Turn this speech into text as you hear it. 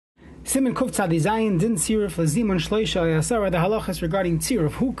Siman Kuf Tzadi Zayin Din Tziruf LeZimun Shloisha Yasara. The halachas regarding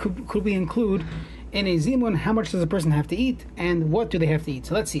tziruf. Who could we include in a zimun? How much does a person have to eat, and what do they have to eat?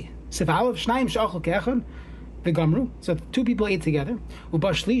 So let's see. Sif Aleph Shnaim Shachol Ke'echad V'Gamru. So two people ate together.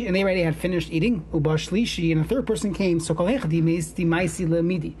 Ubashlish, and they already had finished eating. Ubashlishi, and a third person came. So Kol Echad Yimesti Maisi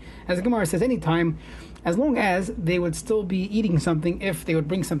LeMidi. As the Gemara says, anytime, as long as they would still be eating something, if they would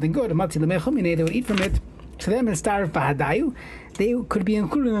bring something good, Matzi LeMechumine, they would eat from it. To them, in Starv Bahadayu, they could be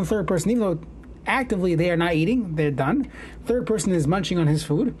included in the third person, even though actively they are not eating, they're done. Third person is munching on his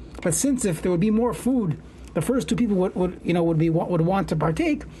food. But since if there would be more food, the first two people would want to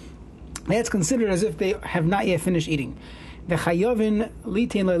partake. That's considered as if they have not yet finished eating. The chayovin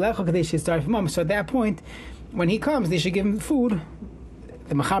litin lo'lecha kadesh yistarif imam. So at that point, when he comes, they should give him food.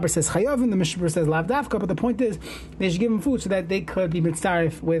 The Mechaber says chayovin, the Mishnah says lav dafka, but the point is they should give him food so that they could be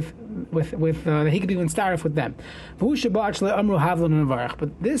mitzarif with he could be mitzarif with them. But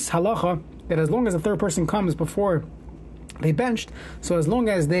this halacha, that as long as the third person comes before they benched, so as long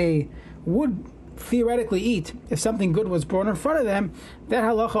as they would theoretically eat, if something good was brought in front of them, that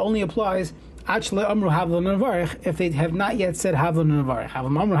halacha only applies if they have not yet said havlon nevarich.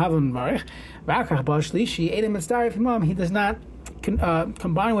 He does not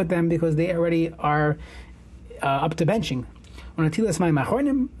combine with them because they already are up to benching. And washing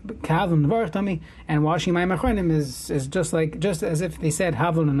my machronim is just as if they said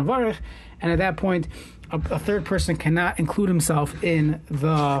havlon and nevarich, and at that point a third person cannot include himself in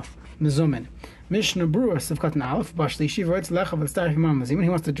the mezumin. Mishnah Brewer Sivkatan Aleph Bashlishi writes Lecha v'Starif Imam Zimun. He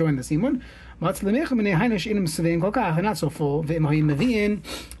wants to join the Siman. Matz lemecha minei hainish inim sevein kolkach. They're not so full. Ve'imahim meviin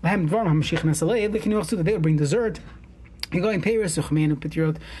lehem dvarim hamashich nasalev. They can also they would bring dessert. You go in Paris, Uchmein,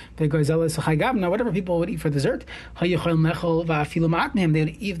 Petirot, they go Zealous, Chaygabna, whatever people would eat for dessert. Hayyachol Mechol va'afilu ma'atnim.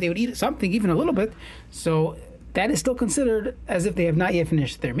 They would eat something, even a little bit. So that is still considered as if they have not yet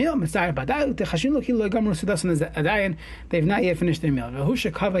finished their meal. They have not yet finished their meal.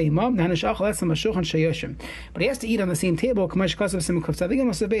 But he has to eat on the same table. Let's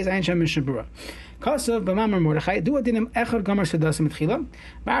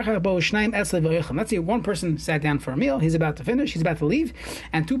say one person sat down for a meal, he's about to finish, he's about to leave,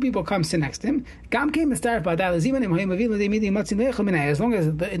 and two people come sit next to him. As long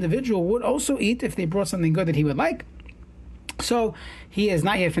as the individual would also eat if they brought something good that he would like. So he has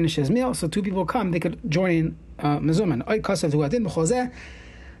not yet finished his meal, so two people come, they could join in mezuman.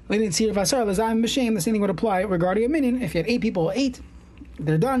 The same thing would apply regarding a minyan. If you had 8 people, 8,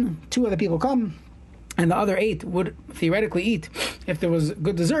 they're done. 2 other people come, and the other 8 would theoretically eat if there was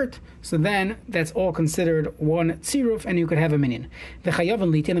good dessert. So then that's all considered one tziruf, and you could have a minyan. The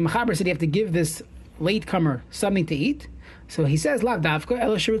chayavon litin, the Mechaber said you have to give this latecomer something to eat. So he says, "Lav davka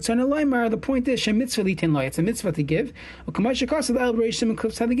ela shirutzayin loymar." The point is, shemitzvah litin loy. It's a mitzvah to give. In order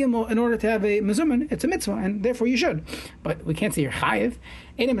to have a mezuman, it's a mitzvah, and therefore you should. But we can't say you're chayiv.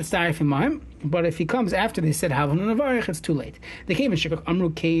 But if he comes after they said havon nevarich, it's too late. They came in shikach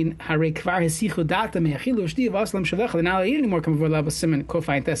amru kain harei kvar hesichu data meachilu shti vaslam shalecha. They're not eating anymore. Come for lav siman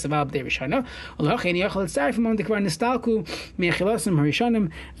kofayin tesaval b'dei rishana. Olachein yachal tzarif imam dekvar nistalku meachilasim harishanim.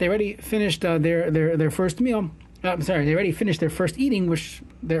 They already finished their first meal. They already finished their first eating, which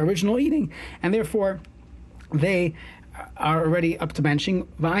their original eating, and therefore they are already up to benching.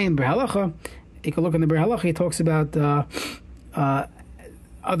 V'ayim b'halacha, you can look in the b'halacha. He talks about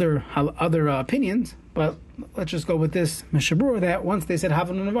other opinions, but let's just go with this Mishabur that once they said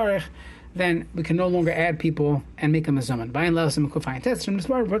havon nevarich, then we can no longer add people and make them a zaman. V'ayim lasim kufayin test from this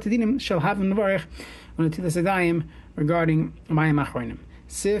bar. What dinim shall havon nevarich when the tilas regarding mayim achronim.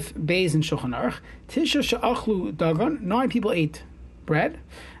 Sif, Beis, and Shulchan Aruch. Tisha she'achlu dagon. 9 people ate bread.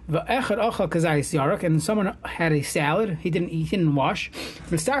 V'echad achal kazayis yarok, and someone had a salad. He didn't wash.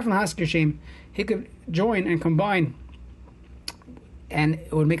 V'star from Hasker Shem, he could join and combine, and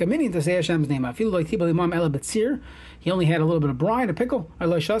it would make a minyan to say Hashem's name. Afilu lo yitibel imam ela betzir. He only had a little bit of brine, a pickle.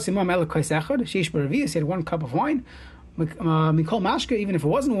 Lo shas imam ela kais echad. Sheish b'revius. He had 1 cup of wine. Mikol mashka, even if it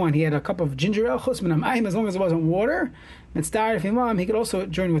wasn't wine, he had a cup of ginger ale chus min hamayim, as long as it wasn't water. Mitzdarif imam, he could also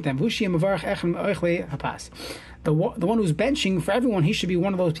join with them. Vushi mavarach echem oichle hapas. The one who's benching for everyone, he should be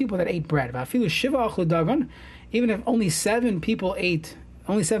one of those people that ate bread. Vafilu shiva achlu dagon, even if only 7 people ate,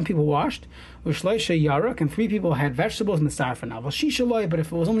 only 7 people washed. Ushleisha yaruk, and 3 people had vegetables. Mitzdarif for now. Shisha loy, but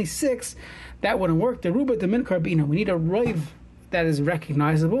if it was only 6, that wouldn't work. The ruba the min karbina. We need a roiv that is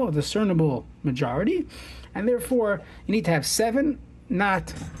recognizable, a discernible majority. And therefore, you need to have 7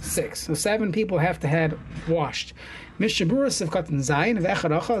 not 6. So 7 people have to have washed. Mishaburas of cotton zayin of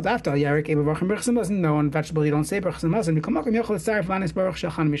echad after yarik ebevarchim berchsim doesn't know on vegetable you don't say berchsim doesn't become makom yochel tzarif lanis baruch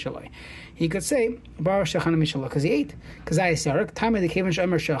shachan mishaloi. He could say baruch shachan mishaloi because he ate kazayis yarik. Time of the kaven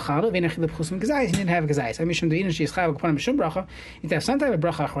shomer shachal v'nechil b'chusim kazayis. He didn't have kazayis. I mishum doinin she's chayav kapanim b'shum bracha. He have some type of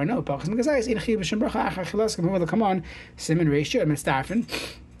bracha achrono. B'chusim kazayis inechil b'shum bracha achar chilas k'muvah come on Siman ratio and mitzdarfen.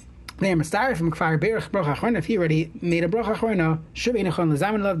 If he already made a bracha achrona,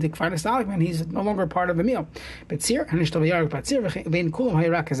 he's no longer part of the meal. But he had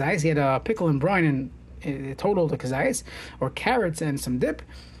a pickle and brine and total the kazayis, or carrots and some dip.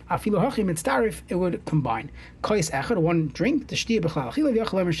 It would combine. One drink, he can say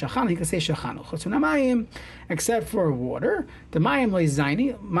shachanu. Except for water, the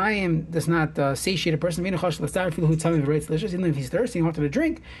mayim does not satiate a person. Even if he's thirsty and wanted to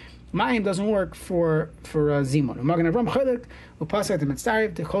drink, mayim doesn't work for zimun.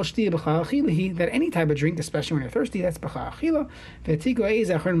 That any type of drink, especially when you're thirsty, that's b'chal achila.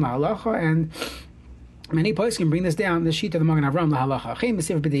 And many places can bring this down. The sheet of the Magen Avram lahalacha.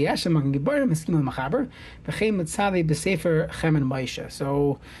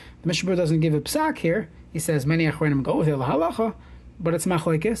 So the Mishnah doesn't give a psak here. He says many achronim go with it lahalacha, but it's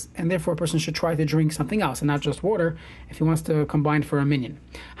machlekes, and therefore a person should try to drink something else and not just water if he wants to combine for a minyan.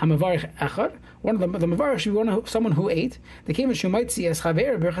 Hamavarich echad. One of the mavarich should be someone who ate. The kaven shu might see as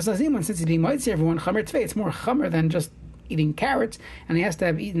chaver berchas hazimun. Since he's being might see everyone chamer tvei, it's more chamer than just eating carrots, and he has to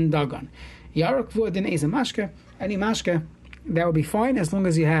have eaten dagan. Yarok v'odin eza mashke, any mashke, that would be fine as long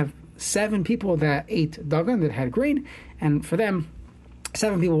as you have 7 people that ate dagan, that had grain, and for them,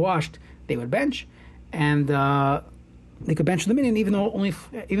 7 people washed, they would bench, and they could bench the minyan, even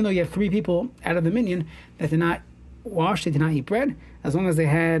though you have 3 people out of the minyan that did not wash, they did not eat bread, as long as they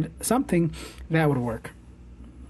had something, that would work.